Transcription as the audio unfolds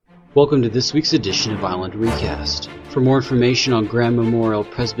Welcome to this week's edition of Island Recast. For more information on Grand Memorial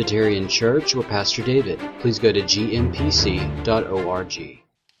Presbyterian Church or Pastor David, please go to gmpc.org.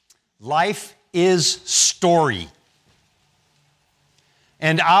 Life is story.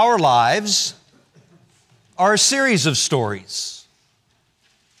 And our lives are a series of stories.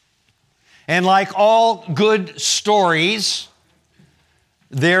 And like all good stories,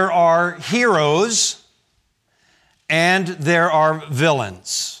 there are heroes and there are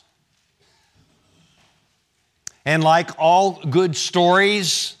villains. And like all good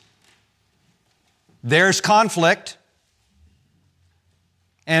stories, there's conflict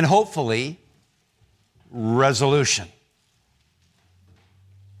and hopefully resolution.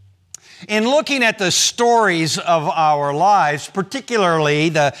 In looking at the stories of our lives, particularly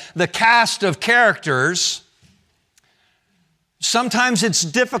the cast of characters, sometimes it's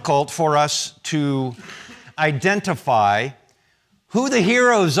difficult for us to identify who the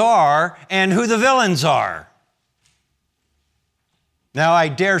heroes are and who the villains are. Now, I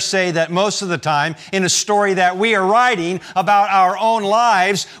dare say that most of the time, in a story that we are writing about our own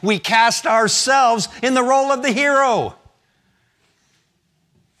lives, we cast ourselves in the role of the hero.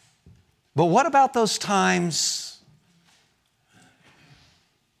 But what about those times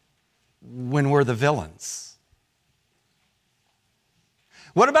when we're the villains?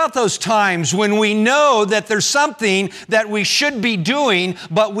 What about those times when we know that there's something that we should be doing,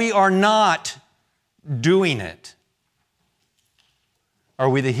 but we are not doing it? Are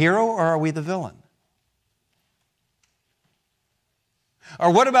we the hero or are we the villain?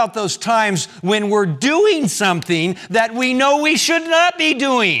 Or what about those times when we're doing something that we know we should not be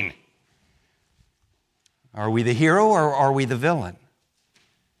doing? Are we the hero or are we the villain?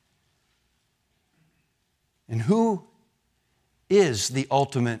 And who is the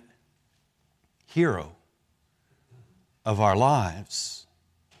ultimate hero of our lives?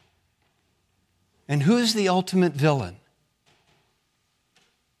 And who is the ultimate villain?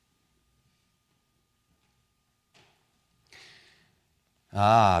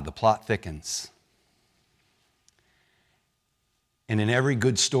 The plot thickens. And in every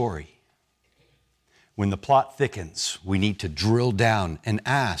good story, when the plot thickens, we need to drill down and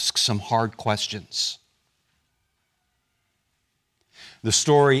ask some hard questions. The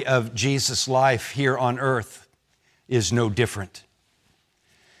story of Jesus' life here on earth is no different.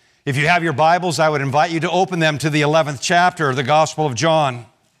 If you have your Bibles, I would invite you to open them to the 11th chapter of the Gospel of John.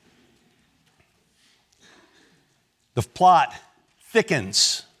 The plot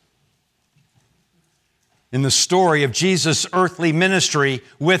thickens in the story of Jesus' earthly ministry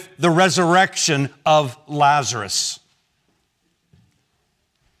with the resurrection of Lazarus.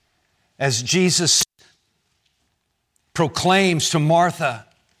 As Jesus proclaims to Martha,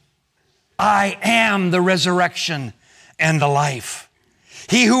 "I am the resurrection and the life.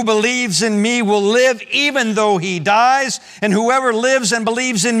 He who believes in me will live even though he dies, and whoever lives and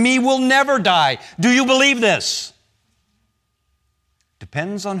believes in me will never die." Do you believe this?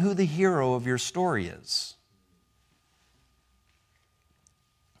 Depends on who the hero of your story is.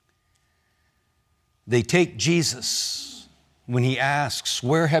 They take Jesus when he asks,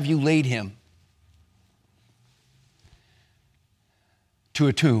 "Where have you laid him?" to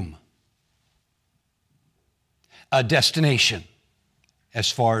a tomb, a destination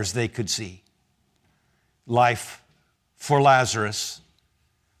as far as they could see. Life for Lazarus,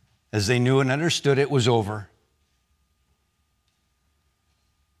 as they knew and understood it, was over.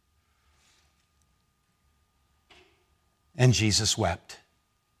 And Jesus wept.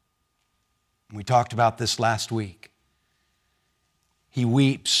 We talked about this last week. He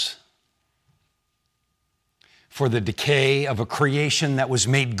weeps for the decay of a creation that was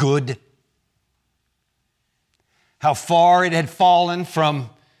made good. How far it had fallen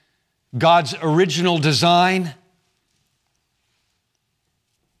from God's original design.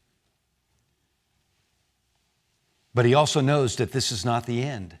 But he also knows that this is not the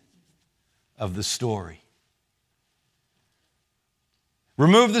end of the story.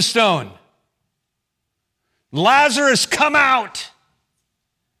 Remove the stone. Lazarus, come out.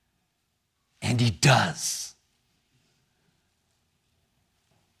 And he does.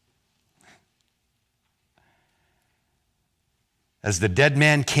 As the dead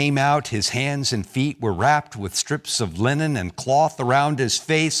man came out, his hands and feet were wrapped with strips of linen and cloth around his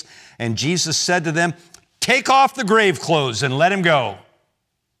face. And Jesus said to them, "Take off the grave clothes and let him go."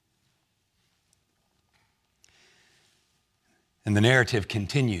 And the narrative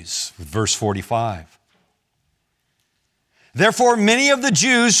continues with verse 45. Therefore, many of the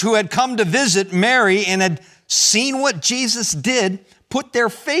Jews who had come to visit Mary and had seen what Jesus did put their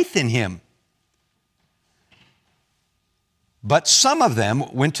faith in him. But some of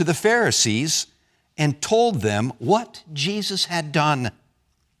them went to the Pharisees and told them what Jesus had done.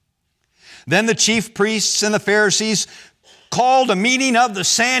 Then the chief priests and the Pharisees called a meeting of the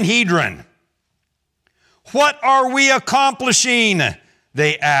Sanhedrin. "What are we accomplishing?"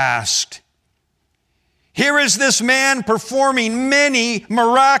 they asked. "Here is this man performing many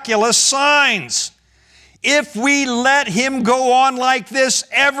miraculous signs. If we let him go on like this,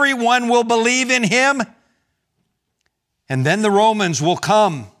 everyone will believe in him. And then the Romans will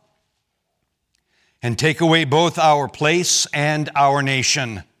come and take away both our place and our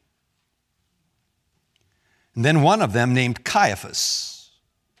nation." And then one of them, named Caiaphas,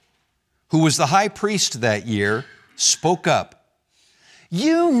 who was the high priest that year, spoke up.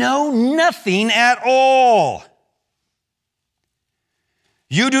 "You know nothing at all.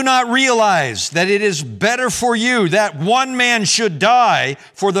 You do not realize that it is better for you that one man should die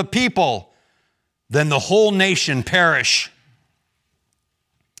for the people than the whole nation perish."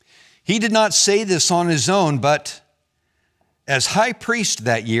 He did not say this on his own, but as high priest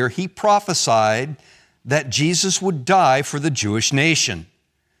that year, he prophesied that Jesus would die for the Jewish nation.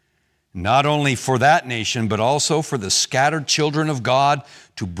 Not only for that nation, but also for the scattered children of God,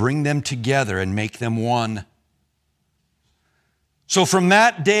 to bring them together and make them one. So from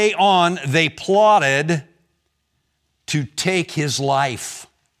that day on, they plotted to take his life.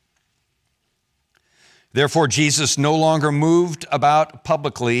 Therefore, Jesus no longer moved about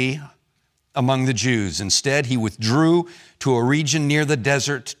publicly among the Jews. Instead, he withdrew to a region near the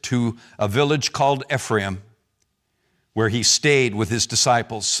desert, to a village called Ephraim, where he stayed with his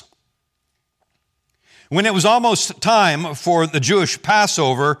disciples. When it was almost time for the Jewish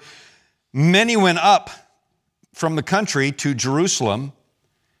Passover, many went up from the country to Jerusalem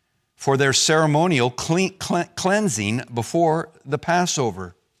for their ceremonial cleansing before the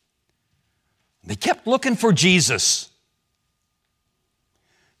Passover. They kept looking for Jesus.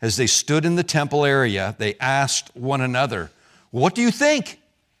 As they stood in the temple area, they asked one another, "What do you think?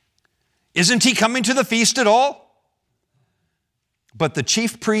 Isn't he coming to the feast at all?" But the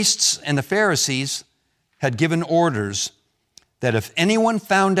chief priests and the Pharisees had given orders that if anyone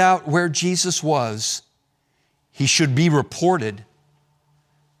found out where Jesus was, he should be reported,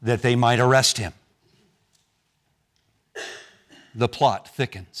 that they might arrest him. The plot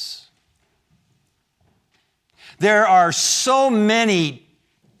thickens. There are so many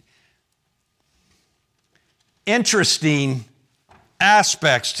interesting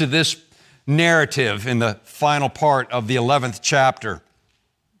aspects to this narrative in the final part of the 11th chapter.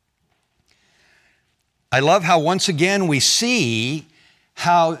 I love how once again we see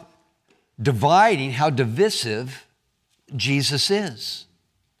how dividing, how divisive Jesus is.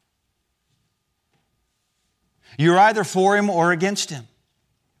 You're either for him or against him.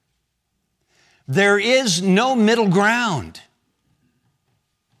 There is no middle ground.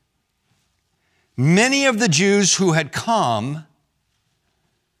 Many of the Jews who had come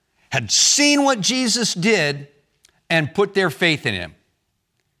had seen what Jesus did and put their faith in him.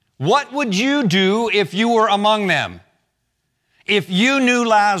 What would you do if you were among them? If you knew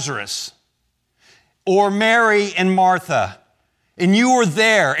Lazarus or Mary and Martha, and you were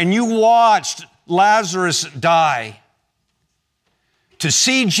there and you watched Lazarus die, to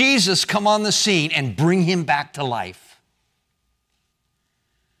see Jesus come on the scene and bring him back to life.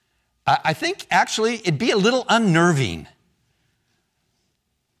 I think actually it'd be a little unnerving.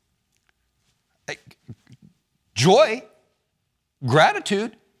 Joy,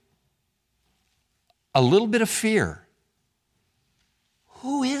 gratitude, a little bit of fear.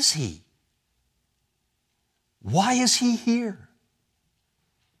 Who is he? Why is he here?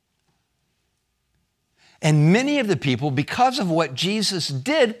 And many of the people, because of what Jesus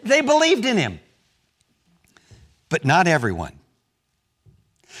did, they believed in him. But not everyone.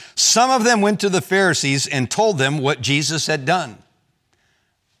 Some of them went to the Pharisees and told them what Jesus had done.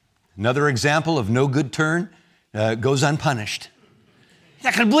 Another example of no good turn goes unpunished.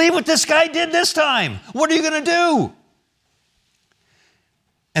 I can't believe what this guy did this time. What are you going to do?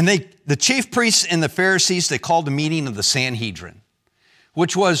 And the chief priests and the Pharisees, they called a meeting of the Sanhedrin,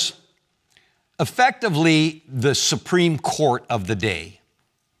 which was effectively the Supreme Court of the day.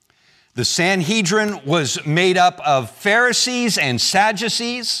 The Sanhedrin was made up of Pharisees and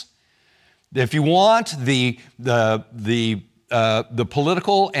Sadducees. If you want, the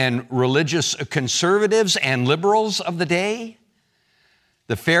political and religious conservatives and liberals of the day.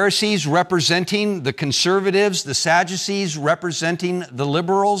 The Pharisees representing the conservatives, the Sadducees representing the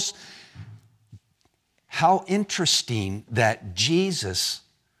liberals. How interesting that Jesus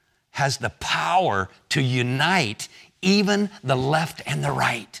has the power to unite even the left and the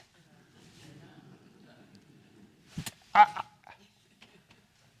right.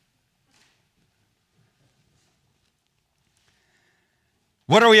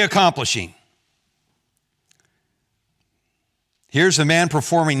 What are we accomplishing? Here's a man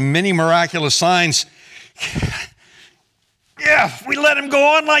performing many miraculous signs. Yeah, if we let him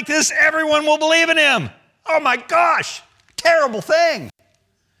go on like this, everyone will believe in him. Oh my gosh, terrible thing.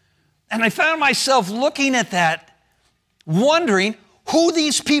 And I found myself looking at that, wondering who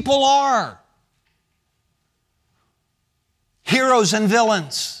these people are. Heroes and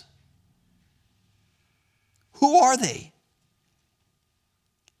villains. Who are they?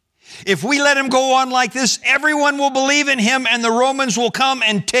 If we let him go on like this, everyone will believe in him, and the Romans will come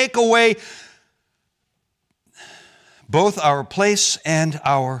and take away both our place and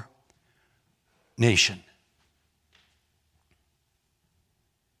our nation.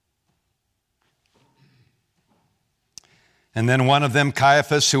 And then one of them,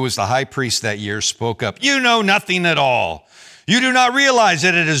 Caiaphas, who was the high priest that year, spoke up. You know nothing at all. You do not realize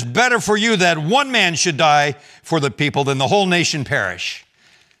that it is better for you that one man should die for the people than the whole nation perish.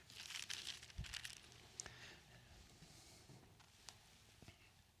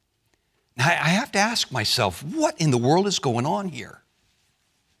 Now, I have to ask myself, what in the world is going on here?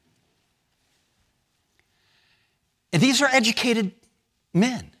 And these are educated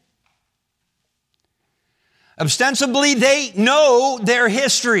men. Ostensibly, they know their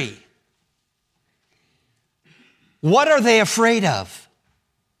history. What are they afraid of?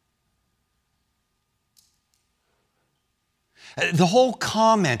 The whole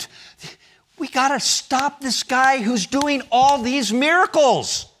comment, we got to stop this guy who's doing all these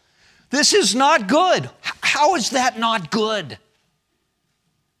miracles. This is not good. How is that not good?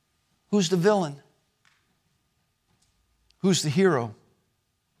 Who's the villain? Who's the hero?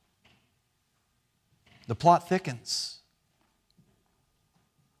 The plot thickens.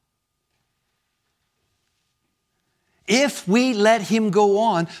 If we let him go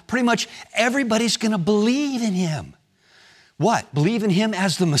on, pretty much everybody's going to believe in him. What? Believe in him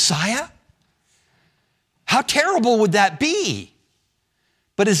as the Messiah? How terrible would that be?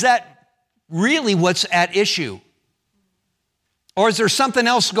 But is that really what's at issue? Or is there something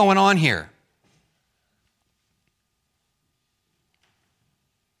else going on here?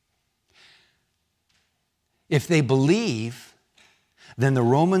 If they believe, then the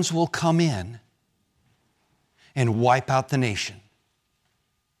Romans will come in and wipe out the nation.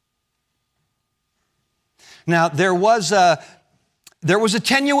 Now, there was a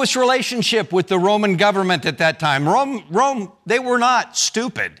tenuous relationship with the Roman government at that time. Rome, they were not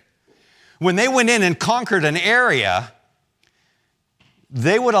stupid. When they went in and conquered an area,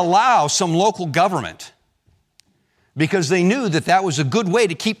 they would allow some local government because they knew that that was a good way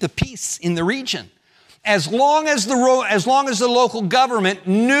to keep the peace in the region. As long as the local government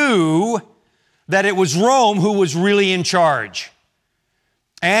knew that it was Rome who was really in charge,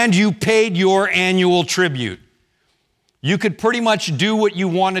 and you paid your annual tribute, you could pretty much do what you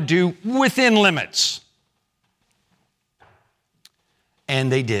want to do within limits.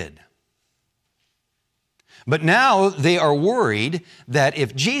 And they did. But now they are worried that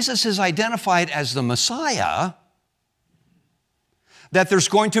if Jesus is identified as the Messiah, that there's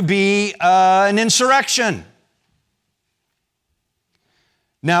going to be an insurrection.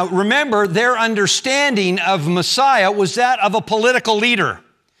 Now, remember, their understanding of Messiah was that of a political leader.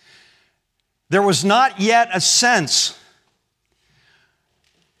 There was not yet a sense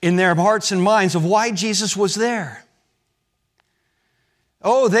in their hearts and minds of why Jesus was there.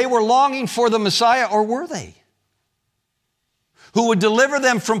 Oh, they were longing for the Messiah, or were they? Who would deliver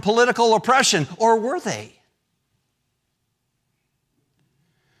them from political oppression, or were they?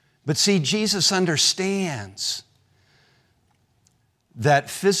 But see, Jesus understands that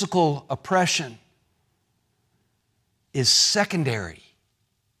physical oppression is secondary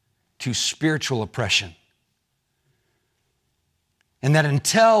to spiritual oppression. And that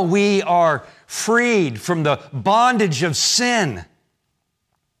until we are freed from the bondage of sin,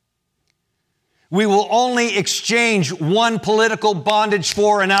 we will only exchange one political bondage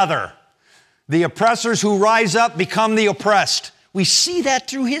for another. The oppressors who rise up become the oppressed. We see that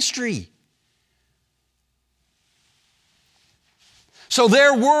through history. So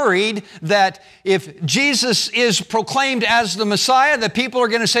they're worried that if Jesus is proclaimed as the Messiah, that people are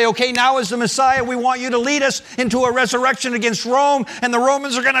going to say, okay, now as the Messiah, we want you to lead us into a resurrection against Rome, and the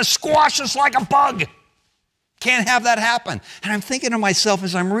Romans are going to squash us like a bug. Can't have that happen. And I'm thinking to myself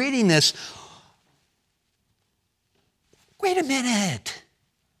as I'm reading this, wait a minute.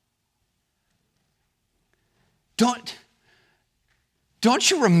 Don't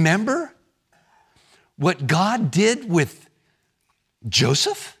you remember what God did with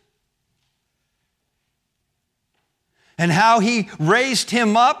Joseph? And how he raised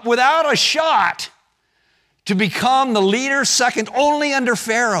him up without a shot to become the leader second only under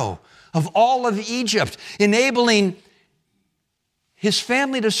Pharaoh of all of Egypt, enabling his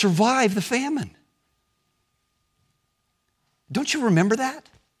family to survive the famine. Don't you remember that?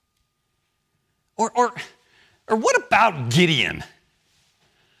 Or what about Gideon?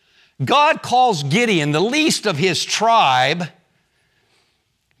 God calls Gideon, the least of his tribe,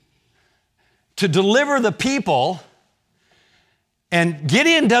 to deliver the people, and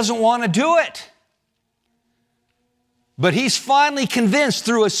Gideon doesn't want to do it. But he's finally convinced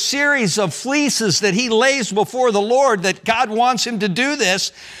through a series of fleeces that he lays before the Lord that God wants him to do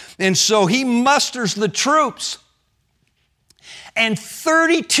this, and so he musters the troops. And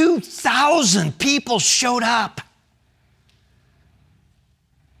 32,000 people showed up.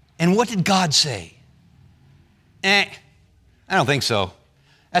 And what did God say? I don't think so.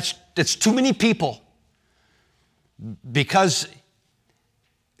 It's too many people. Because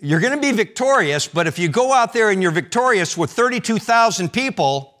you're going to be victorious, but if you go out there and you're victorious with 32,000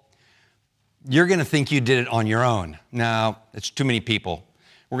 people, you're going to think you did it on your own. No, it's too many people.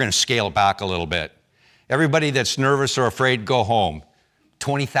 We're going to scale back a little bit. Everybody that's nervous or afraid, go home.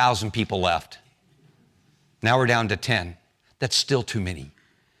 20,000 people left. Now we're down to 10. That's still too many.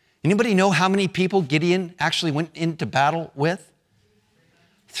 Anybody know how many people Gideon actually went into battle with?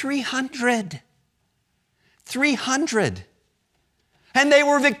 300. 300. And they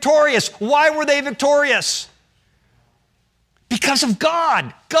were victorious. Why were they victorious? Because of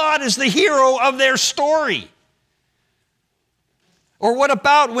God. God is the hero of their story. Or what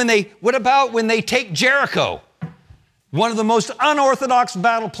about when they take Jericho? One of the most unorthodox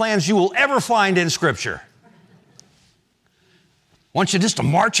battle plans you will ever find in Scripture. I want you just to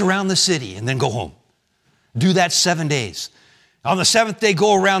march around the city and then go home. Do that 7 days. On the seventh day,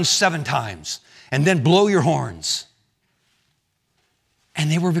 go around 7 times and then blow your horns. And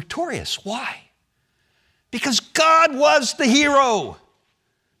they were victorious. Why? Because God was the hero.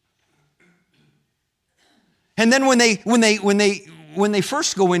 And then when they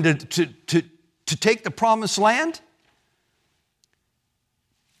first go in to take the promised land,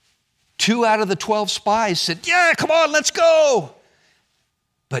 2 out of the 12 spies said, yeah, come on, let's go.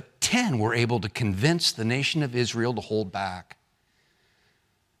 But 10 were able to convince the nation of Israel to hold back,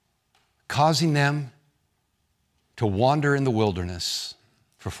 causing them to wander in the wilderness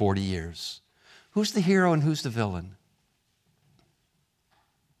for 40 years. Who's the hero and who's the villain?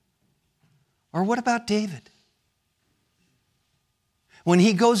 Or what about David? When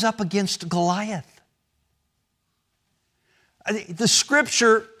he goes up against Goliath. The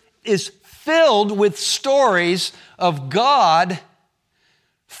Scripture is filled with stories of God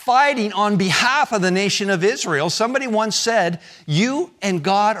fighting on behalf of the nation of Israel. Somebody once said, you and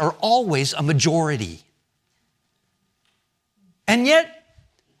God are always a majority. And yet,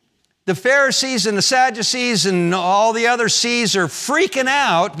 the Pharisees and the Sadducees and all the other C's are freaking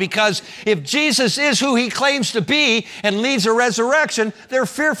out because if Jesus is who he claims to be and leads a resurrection, they're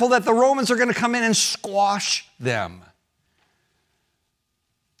fearful that the Romans are going to come in and squash them.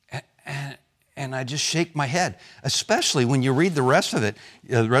 And I just shake my head, especially when you read the rest of it,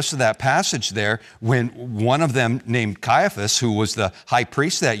 the rest of that passage there, when one of them named Caiaphas, who was the high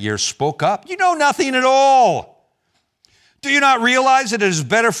priest that year, spoke up. You know nothing at all. Do you not realize that it is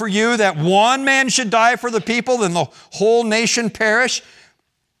better for you that one man should die for the people than the whole nation perish?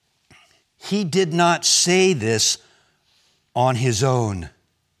 He did not say this on his own.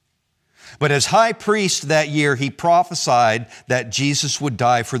 But as high priest that year, he prophesied that Jesus would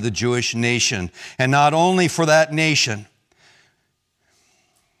die for the Jewish nation, and not only for that nation,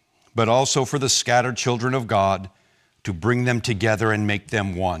 but also for the scattered children of God, to bring them together and make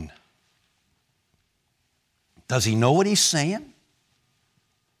them one. Does he know what he's saying?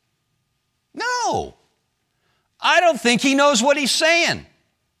 No. I don't think he knows what he's saying.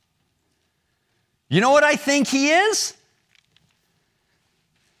 You know what I think he is?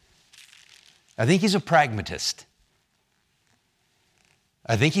 I think he's a pragmatist.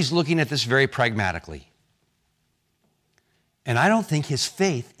 I think he's looking at this very pragmatically. And I don't think his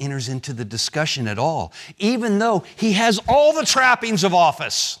faith enters into the discussion at all, even though he has all the trappings of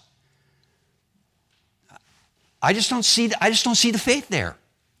office. I just don't see the faith there.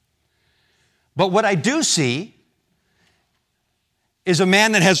 But what I do see is a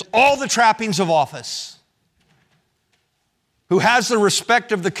man that has all the trappings of office, who has the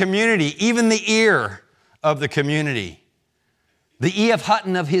respect of the community, even the ear of the community. The E.F.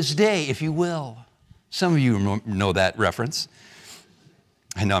 Hutton of his day, if you will. Some of you know that reference.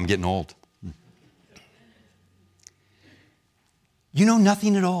 I know I'm getting old. You know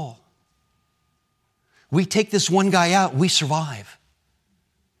nothing at all. We take this one guy out, we survive.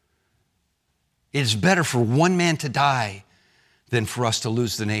 It is better for one man to die than for us to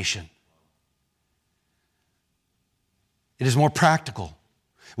lose the nation. It is more practical.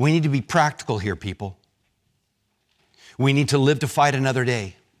 We need to be practical here, people. We need to live to fight another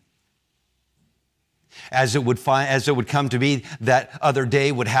day. As it would come to be, that other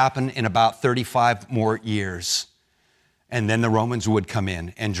day would happen in about 35 more years. And then the Romans would come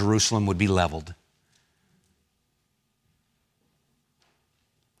in and Jerusalem would be leveled.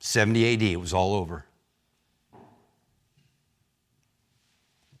 70 AD, it was all over.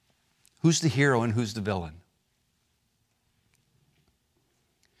 Who's the hero and who's the villain?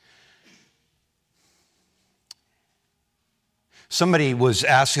 Somebody was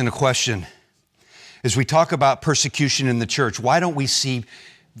asking a question. As we talk about persecution in the church, why don't we see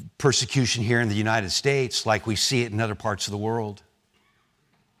persecution here in the United States like we see it in other parts of the world?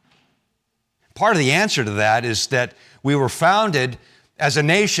 Part of the answer to that is that we were founded as a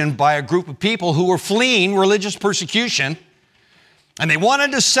nation by a group of people who were fleeing religious persecution, and they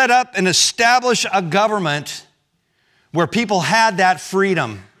wanted to set up and establish a government where people had that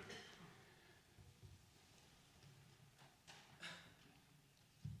freedom.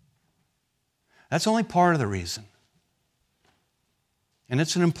 That's only part of the reason. And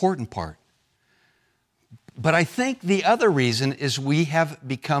it's an important part. But I think the other reason is we have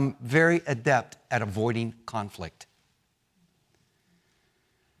become very adept at avoiding conflict.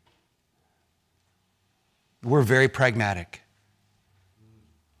 We're very pragmatic.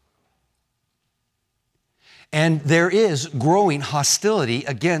 And there is growing hostility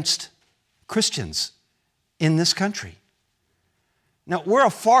against Christians in this country. Now, we're a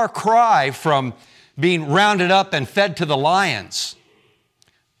far cry from being rounded up and fed to the lions.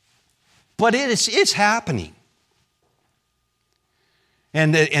 But it's happening.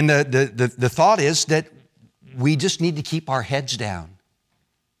 And the thought is that we just need to keep our heads down.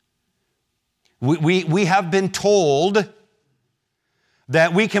 We have been told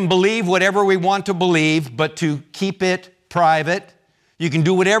that we can believe whatever we want to believe, but to keep it private. You can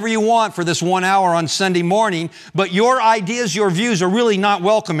do whatever you want for this 1 hour on Sunday morning, but your ideas, your views are really not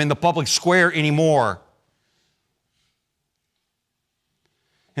welcome in the public square anymore.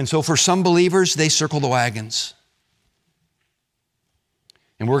 And so for some believers, they circle the wagons.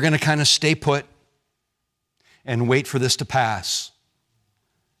 And we're going to kind of stay put and wait for this to pass.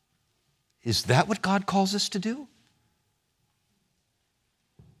 Is that what God calls us to do?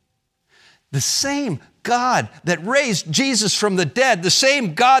 The same God that raised Jesus from the dead, the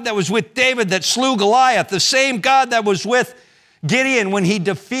same God that was with David that slew Goliath, the same God that was with Gideon when he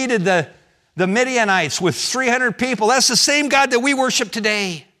defeated the Midianites with 300 people, that's the same God that we worship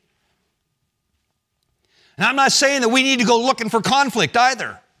today. And I'm not saying that we need to go looking for conflict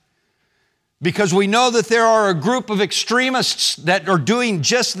either, because we know that there are a group of extremists that are doing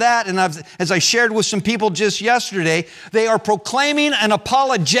just that. And as I shared with some people just yesterday, they are proclaiming an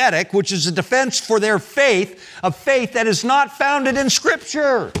apologetic, which is a defense for their faith, a faith that is not founded in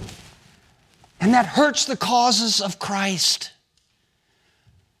Scripture. And that hurts the causes of Christ.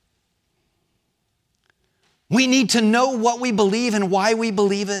 We need to know what we believe and why we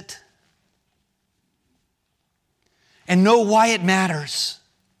believe it. And know why it matters.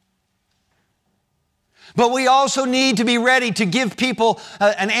 But we also need to be ready to give people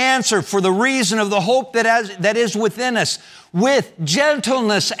an answer for the reason of the hope that is within us, with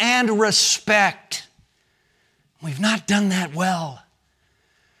gentleness and respect. We've not done that well.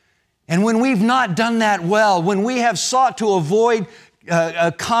 And when we've not done that well, when we have sought to avoid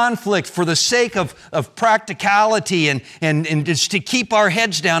a conflict for the sake of practicality and just to keep our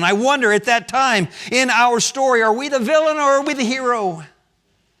heads down, I wonder at that time in our story, are we the villain or are we the hero?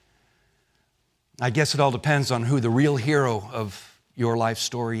 I guess it all depends on who the real hero of your life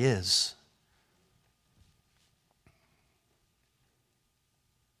story is.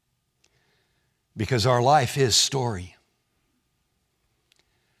 Because our life is story.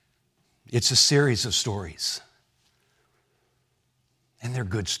 It's a series of stories. And they're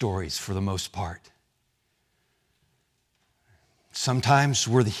good stories for the most part. Sometimes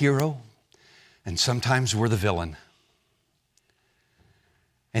we're the hero, and sometimes we're the villain.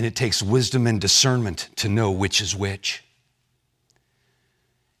 And it takes wisdom and discernment to know which is which.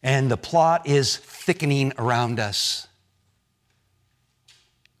 And the plot is thickening around us.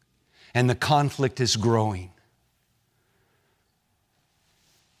 And the conflict is growing.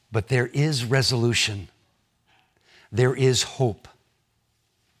 But there is resolution. There is hope.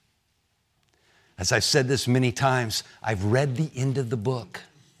 As I've said this many times, I've read the end of the book.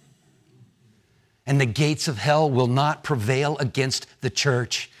 And the gates of hell will not prevail against the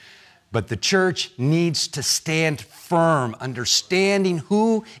church. But the church needs to stand firm, understanding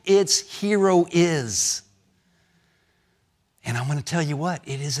who its hero is. And I'm going to tell you what,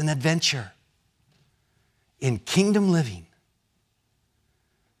 it is an adventure in kingdom living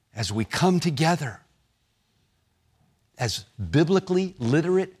as we come together as biblically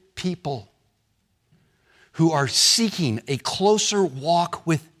literate people who are seeking a closer walk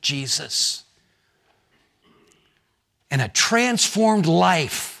with Jesus and a transformed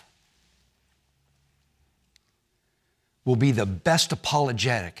life will be the best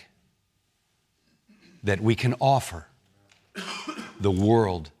apologetic that we can offer the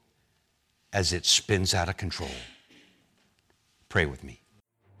world as it spins out of control. Pray with me.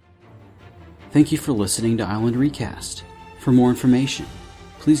 Thank you for listening to Island Recast. For more information,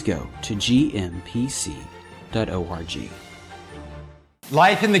 please go to gmpc.org.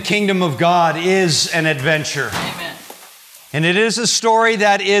 Life in the kingdom of God is an adventure. Amen. And it is a story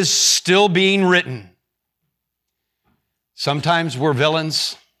that is still being written. Sometimes we're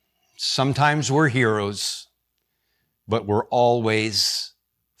villains, sometimes we're heroes, but we're always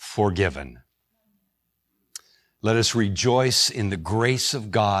forgiven. Let us rejoice in the grace of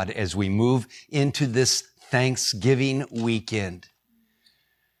God as we move into this Thanksgiving weekend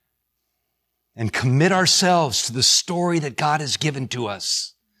and commit ourselves to the story that God has given to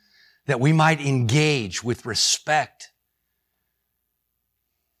us, that we might engage with respect,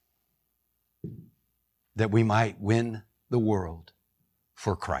 that we might win the world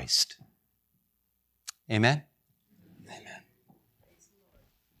for Christ. Amen.